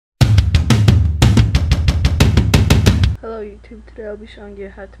Hello YouTube, today I'll be showing you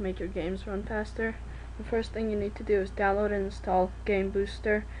how to make your games run faster. The first thing you need to do is download and install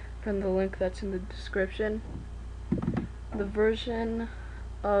Gamebooster from the link that's in the description. The version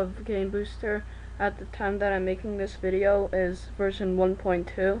of Gamebooster at the time that I'm making this video is version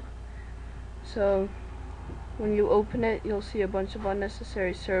 1.2. So when you open it, you'll see a bunch of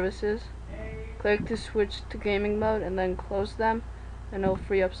unnecessary services. Click to switch to gaming mode and then close them, and it'll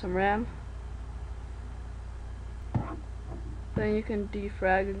free up some RAM. Then you can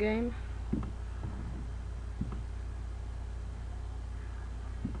defrag a game.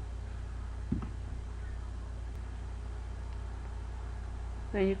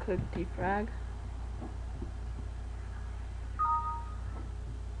 Then you click defrag.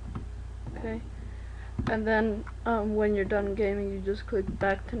 Okay. And then when you're done gaming, you just click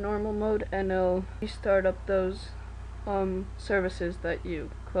back to normal mode and it'll restart up those services that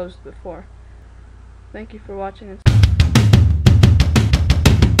you closed before. Thank you for watching.